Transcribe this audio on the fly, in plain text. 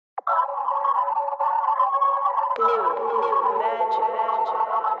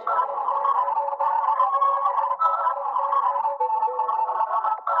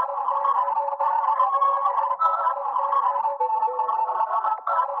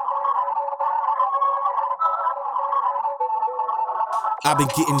I've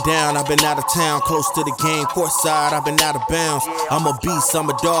been getting down, I've been out of town, close to the game, courtside, I've been out of bounds. I'm a beast, I'm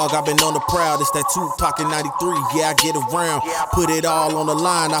a dog, I've been on the prowl. It's that Tupac in 93, yeah, I get around. Put it all on the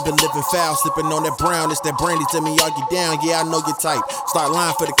line, I've been living foul, sipping on that brown. It's that brandy, tell me, are you down? Yeah, I know your type. Start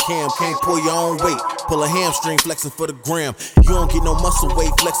lying for the cam, can't pull your own weight. Pull a hamstring, flexing for the gram. You don't get no muscle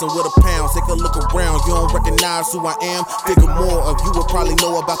weight, flexing with a pound. Take a look around, you don't recognize who I am. Figure more of you will probably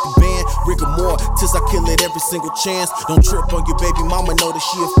know about the band. Rigor more, till I kill it every single chance. Don't trip on your baby mama, know that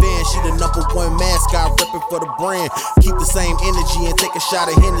she a fan. She the #1 mascot, reppin' for the brand. Keep the same energy and take a shot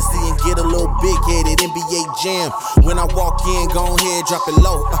of Hennessy and get a little big-headed NBA jam. When I walk in, go ahead, drop it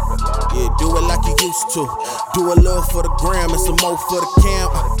low. Yeah, do it like you used to. Do a little for the gram and some more for the cam.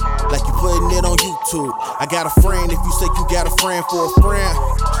 Like you putting it on YouTube. I got a friend if you say you got a friend for a friend,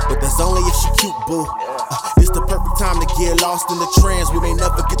 but that's only if she cute, boo. This the perfect time to get lost in the trance. We may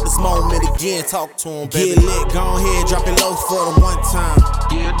never get this moment again. Talk to him, baby. Get lit, go ahead, drop it low for the one time.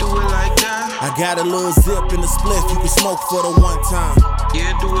 Yeah, do it like that. I got a little zip in the spliff, you can smoke for the one time.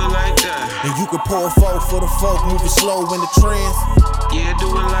 Yeah, do it like that. And you can pour a four for the folk, move it slow in the trance. Yeah, do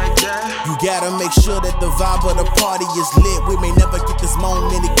it like that. You gotta make sure that the vibe of the party is lit. We may never get this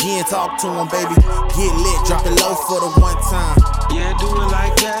moment again. Talk to him, baby. Get lit, drop it low for the one time. Yeah, do it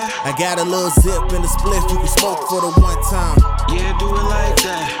like that. I got a little zip in the spliff, you can smoke for the one time. Yeah, do it like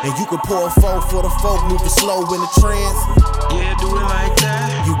that. And you can pour a four for the folk, move it slow in the trance. Yeah, do it like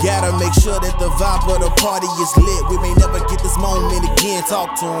that. You gotta make sure that the vibe of the party is lit. We may never get this moment again.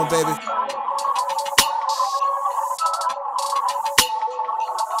 Talk to him, baby.